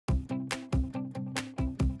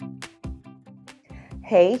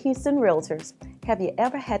Hey Houston Realtors, have you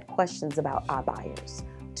ever had questions about iBuyers?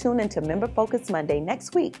 Tune into Member Focus Monday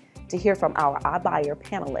next week to hear from our iBuyer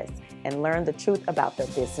panelists and learn the truth about their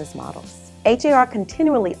business models. HAR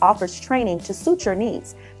continually offers training to suit your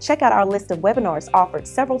needs. Check out our list of webinars offered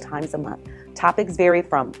several times a month. Topics vary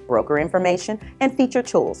from broker information and feature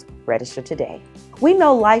tools. Register today. We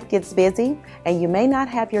know life gets busy and you may not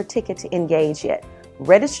have your ticket to Engage yet.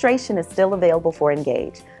 Registration is still available for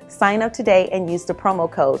Engage. Sign up today and use the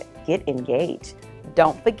promo code GETENGAGED.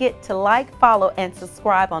 Don't forget to like, follow, and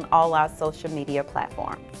subscribe on all our social media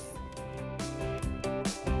platforms.